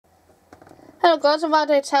Hello guys, I'm at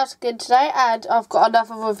his house again today and I've got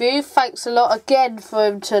another review. Thanks a lot again for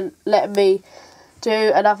him to let me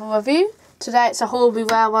do another review. Today it's a Hornby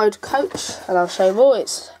Railroad coach and I'll show you more.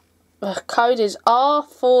 The code is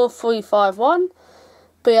R4351,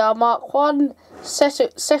 BR Mark 1,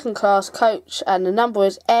 second class coach, and the number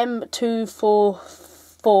is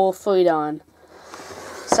M24439.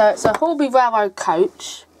 So it's a Hornby Railroad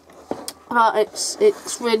coach.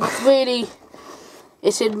 It's really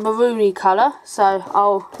it's in maroony colour, so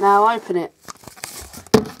I'll now open it.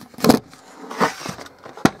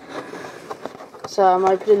 So I'm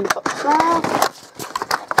opening the box now.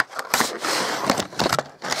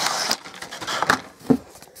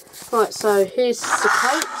 Right, so here's the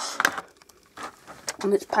coach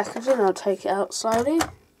and its packaging. I'll take it out slowly.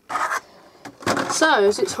 So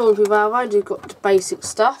as it's Hornby Railroad, you've got the basic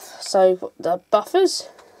stuff. So you've got the buffers,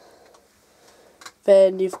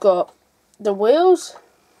 then you've got the wheels,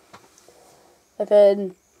 and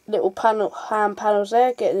then little hand panels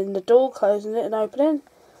there, getting in the door, closing it and opening.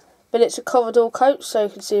 Then it's a corridor coach, so you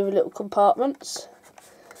can see the little compartments.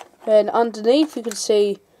 Then underneath you can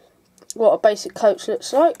see what a basic coach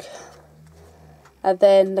looks like, and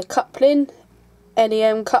then the coupling,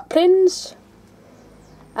 NEM couplings,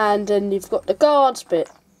 and then you've got the guards bit.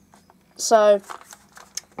 So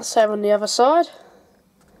same on the other side,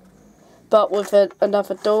 but with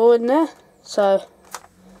another door in there, so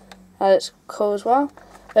and it's cool as well.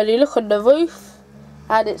 Then you look on the roof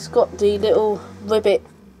and it's got the little ribbit,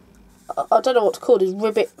 I don't know what to call these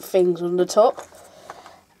ribbit things on the top.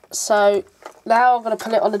 So now I'm going to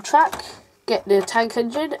put it on the track, get the tank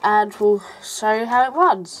engine, and we'll show you how it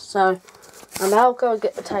runs. So I'll now go and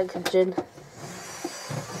get the tank engine.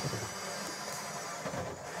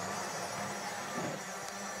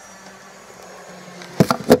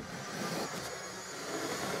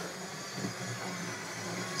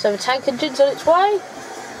 So the tank engine's on its way.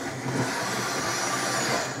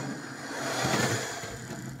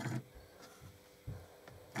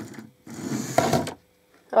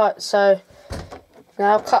 Right, so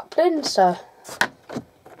now coupling, so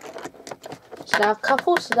it's now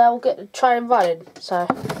coupled, so now we'll get the train running. So,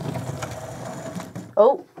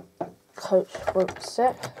 oh, coach won't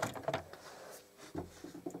set.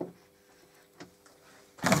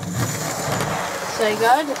 So there you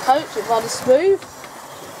go, the coach, it runs smooth.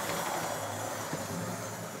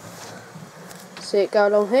 See it go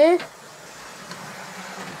along here.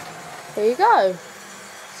 There you go.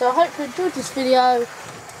 So I hope you enjoyed this video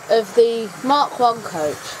of the Mark 1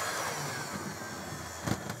 coach.